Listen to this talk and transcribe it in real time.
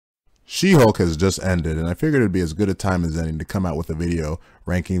She-Hulk has just ended, and I figured it'd be as good a time as any to come out with a video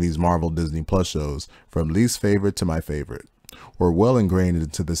ranking these Marvel Disney Plus shows from least favorite to my favorite. We're well ingrained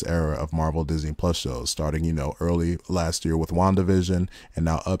into this era of Marvel Disney Plus shows, starting, early last year with WandaVision, and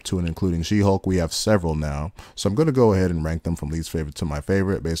now up to and including She-Hulk. We have several now, so I'm going to go ahead and rank them from least favorite to my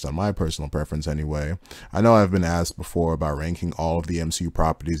favorite, based on my personal preference anyway. I know I've been asked before about ranking all of the MCU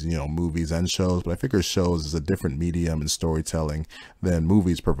properties, movies and shows, but I figure shows is a different medium in storytelling than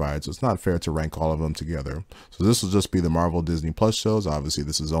movies provide, so it's not fair to rank all of them together. So this will just be the Marvel Disney Plus shows. Obviously,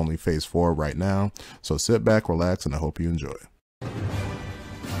 this is only phase 4 right now, so sit back, relax, and I hope you enjoy.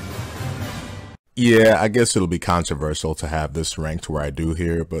 Yeah, I guess it'll be controversial to have this ranked where I do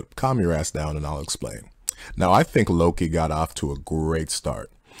here, but calm your ass down and I'll explain. Now, I think Loki got off to a great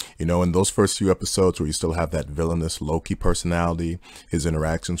start. In those first few episodes where you still have that villainous Loki personality, his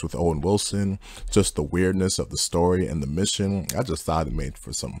interactions with Owen Wilson, just the weirdness of the story and the mission, I just thought it made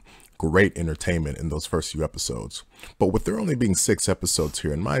for some great entertainment in those first few episodes. But with there only being 6 episodes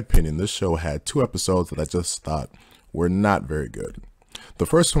here, in my opinion, this show had 2 episodes that I just thought were not very good. The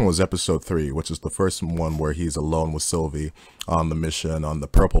first one was episode 3, which is the first one where he's alone with Sylvie on the mission on the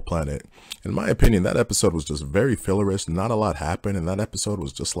Purple Planet. In my opinion, that episode was just very fillerish. Not a lot happened, and that episode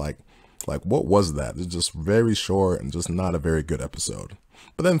was just like what was that? It's just very short and just not a very good episode.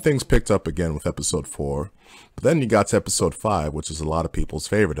 But then things picked up again with episode 4. But then you got to episode 5, which is a lot of people's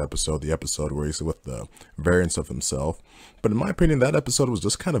favorite episode, the episode where he's with the variants of himself. But in my opinion, that episode was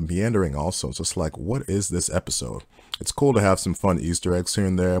just kind of meandering also. Just like, what is this episode? It's cool to have some fun Easter eggs here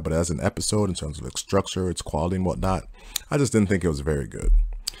and there, but as an episode, in terms of its structure, its quality and whatnot, I just didn't think it was very good.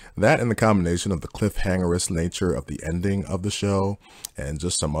 That and the combination of the cliffhangerous nature of the ending of the show and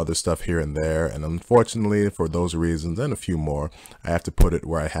just some other stuff here and there. And unfortunately, for those reasons and a few more, I have to put it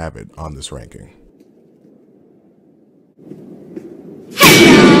where I have it on this ranking.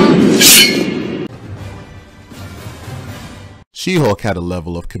 She-Hulk had a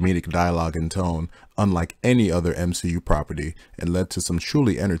level of comedic dialogue and tone unlike any other MCU property and led to some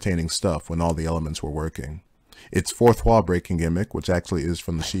truly entertaining stuff when all the elements were working. Its fourth wall breaking gimmick, which actually is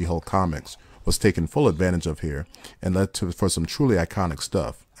from the She-Hulk comics, was taken full advantage of here and led for some truly iconic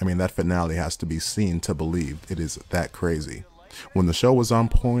stuff. I mean, that finale has to be seen to believe. It is that crazy. When the show was on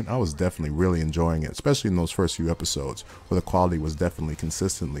point, I was definitely really enjoying it, especially in those first few episodes where the quality was definitely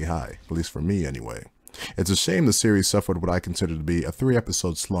consistently high, at least for me anyway. It's a shame the series suffered what I consider to be a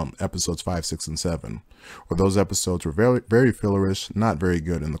 3-episode slump, episodes 5, 6, and 7, where those episodes were very, very fillerish, not very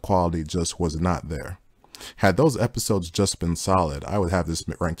good, and the quality just was not there. Had those episodes just been solid, I would have this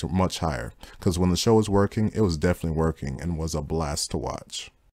ranked much higher, because when the show was working, it was definitely working and was a blast to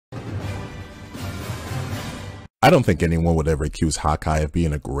watch. I don't think anyone would ever accuse Hawkeye of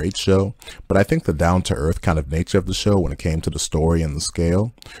being a great show, but I think the down-to-earth kind of nature of the show when it came to the story and the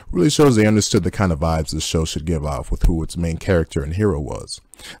scale really shows they understood the kind of vibes this show should give off with who its main character and hero was.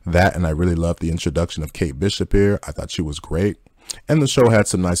 That, and I really loved the introduction of Kate Bishop here. I thought she was great. And the show had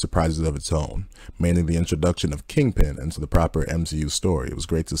some nice surprises of its own, mainly the introduction of Kingpin into the proper MCU story. It was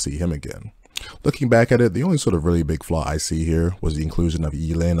great to see him again. Looking back at it, the only sort of really big flaw I see here was the inclusion of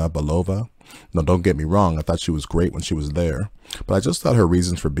Yelena Belova. Now, don't get me wrong, I thought she was great when she was there, but I just thought her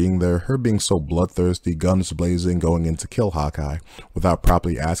reasons for being there, her being so bloodthirsty, guns blazing, going in to kill Hawkeye without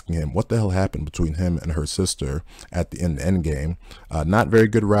properly asking him what the hell happened between him and her sister at the end game. Not very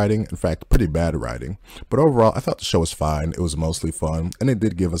good writing, in fact, pretty bad writing. But overall, I thought the show was fine, it was mostly fun, and it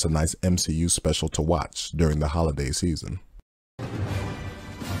did give us a nice MCU special to watch during the holiday season.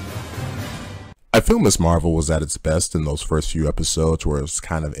 I feel Ms. Marvel was at its best in those first few episodes where it was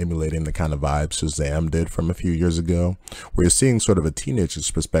kind of emulating the kind of vibes Shazam did from a few years ago, where you're seeing sort of a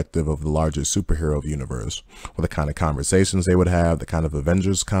teenager's perspective of the larger superhero universe, with the kind of conversations they would have, the kind of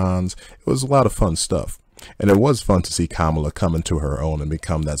Avengers cons. It was a lot of fun stuff. And it was fun to see Kamala come into her own and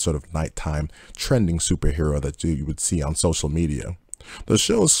become that sort of nighttime trending superhero that you would see on social media. The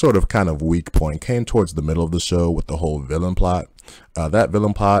show's sort of kind of weak point came towards the middle of the show with the whole villain plot. That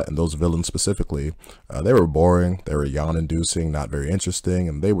villain plot and those villains specifically, they were boring, they were yawn-inducing, not very interesting,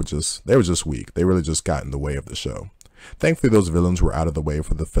 and they were just weak. They really just got in the way of the show. Thankfully, those villains were out of the way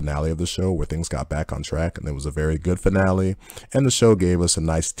for the finale of the show, where things got back on track, and it was a very good finale, and the show gave us a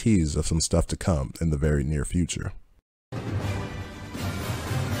nice tease of some stuff to come in the very near future.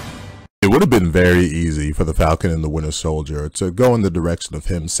 It would have been very easy for the Falcon and the Winter Soldier to go in the direction of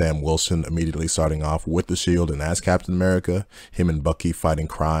him, Sam Wilson, immediately starting off with the shield and as Captain America, him and Bucky fighting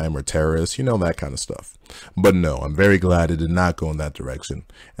crime or terrorists, that kind of stuff. But no, I'm very glad it did not go in that direction,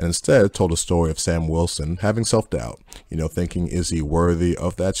 and instead told a story of Sam Wilson having self-doubt, thinking, is he worthy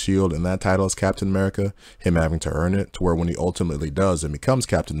of that shield and that title as Captain America, him having to earn it, to where when he ultimately does and becomes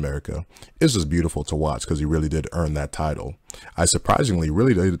Captain America, it's just beautiful to watch because he really did earn that title. I surprisingly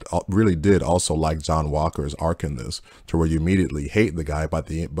really did also like John Walker's arc in this, to where you immediately hate the guy,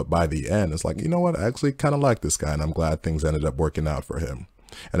 but by the end, it's like, you know what, I actually kind of like this guy, and I'm glad things ended up working out for him.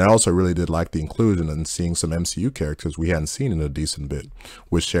 And I also really did like the inclusion and seeing some MCU characters we hadn't seen in a decent bit,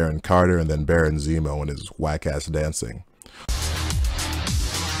 with Sharon Carter and then Baron Zemo and his whack-ass dancing.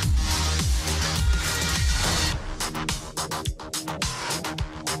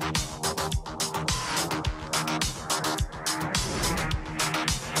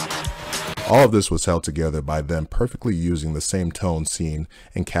 All of this was held together by them perfectly using the same tone seen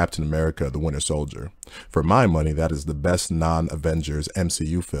in Captain America: The Winter Soldier. For my money, that is the best non-Avengers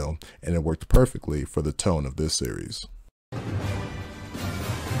MCU film, and it worked perfectly for the tone of this series.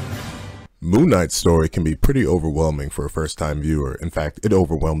 Moon Knight's story can be pretty overwhelming for a first-time viewer. In fact, it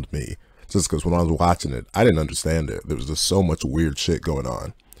overwhelmed me, just because when I was watching it, I didn't understand it. There was just so much weird shit going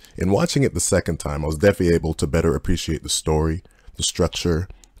on. In watching it the second time, I was definitely able to better appreciate the story, the structure,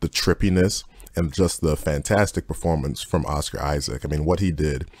 the trippiness, and just the fantastic performance from Oscar Isaac. I mean, what he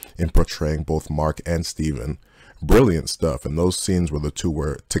did in portraying both Mark and Steven, brilliant stuff. And those scenes where the two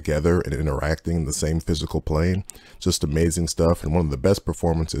were together and interacting in the same physical plane, just amazing stuff, and one of the best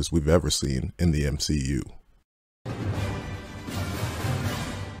performances we've ever seen in the MCU.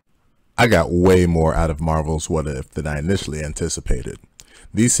 I got way more out of Marvel's What If than I initially anticipated.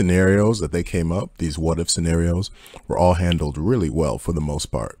 These scenarios that they came up, these what if scenarios, were all handled really well for the most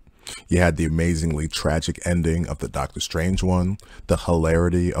part. You had the amazingly tragic ending of the Doctor Strange one, the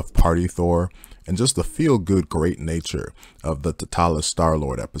hilarity of Party Thor, and just the feel-good great nature of the T'Challa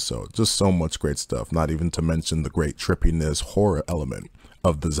Star-Lord episode. Just so much great stuff, not even to mention the great trippiness horror element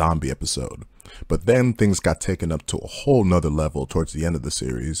of the zombie episode. But then things got taken up to a whole nother level towards the end of the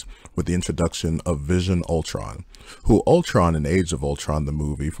series with the introduction of Vision Ultron, who Ultron in Age of Ultron, the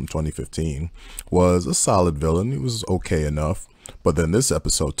movie from 2015, was a solid villain. He was okay enough, but then this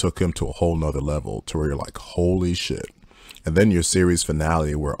episode took him to a whole nother level to where you're like, holy shit. And then your series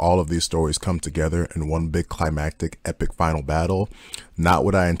finale, where all of these stories come together in one big climactic epic final battle. Not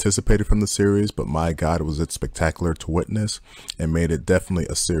what I anticipated from the series, but my god, was it spectacular to witness, and made it definitely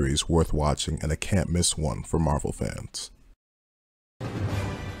a series worth watching and a can't miss one for Marvel fans.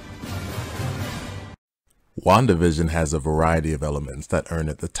 WandaVision has a variety of elements that earn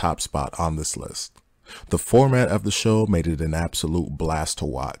it the top spot on this list. The format of the show made it an absolute blast to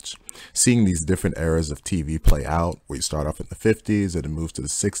watch. Seeing these different eras of TV play out, where you start off in the 50s and it moves to the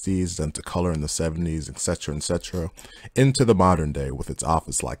 60s, then to color in the 70s, etc., into the modern day with its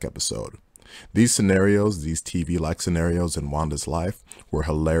Office-like episode. These scenarios, these TV-like scenarios in Wanda's life, were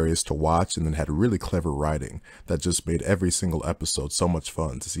hilarious to watch and then had really clever writing that just made every single episode so much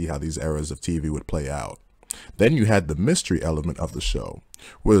fun to see how these eras of TV would play out. Then you had the mystery element of the show,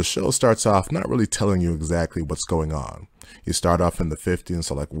 where the show starts off not really telling you exactly what's going on. You start off in the 50s,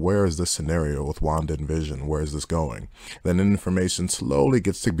 so like, where is this scenario with Wanda and Vision? Where is this going? Then information slowly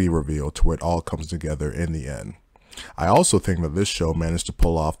gets to be revealed to where it all comes together in the end. I also think that this show managed to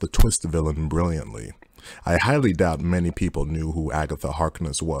pull off the twist villain brilliantly. I highly doubt many people knew who Agatha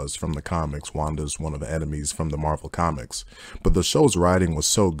Harkness was from the comics. Wanda's one of the enemies from the Marvel comics, but the show's writing was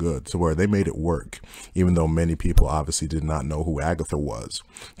so good to where they made it work, even though many people obviously did not know who Agatha was.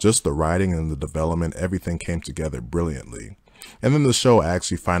 Just the writing and the development, everything came together brilliantly. And then the show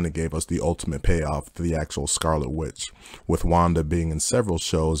actually finally gave us the ultimate payoff to the actual Scarlet Witch, with Wanda being in several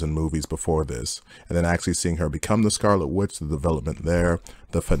shows and movies before this, and then actually seeing her become the Scarlet Witch, the development there,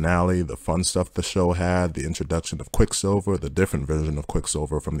 the finale, the fun stuff the show had, the introduction of Quicksilver, the different version of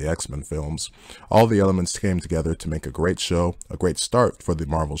Quicksilver from the X-Men films. All the elements came together to make a great show, a great start for the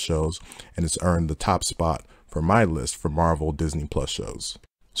Marvel shows, and it's earned the top spot for my list for Marvel Disney Plus shows.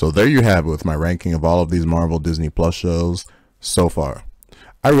 So there you have it with my ranking of all of these Marvel Disney Plus shows so far.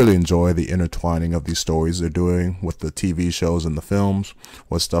 I really enjoy the intertwining of these stories they're doing with the TV shows and the films,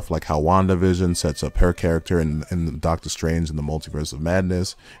 with stuff like how WandaVision sets up her character in Doctor Strange in the Multiverse of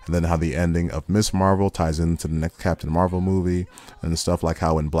Madness, and then how the ending of Miss Marvel ties into the next Captain Marvel movie, and stuff like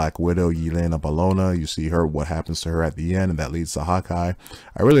how in Black Widow, Yelena Belova, you see her, what happens to her at the end, and that leads to Hawkeye.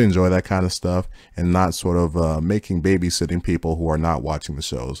 I really enjoy that kind of stuff, and not sort of making babysitting people who are not watching the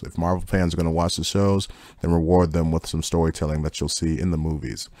shows. If Marvel fans are going to watch the shows, then reward them with some storytelling that you'll see in the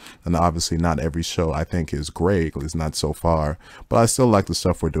movies. And obviously not every show I think is great, at least not so far, but I still like the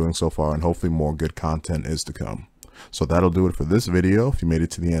stuff we're doing so far, and hopefully more good content is to come. So that'll do it for this video. If you made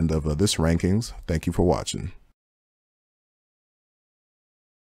it to the end of this rankings, thank you for watching.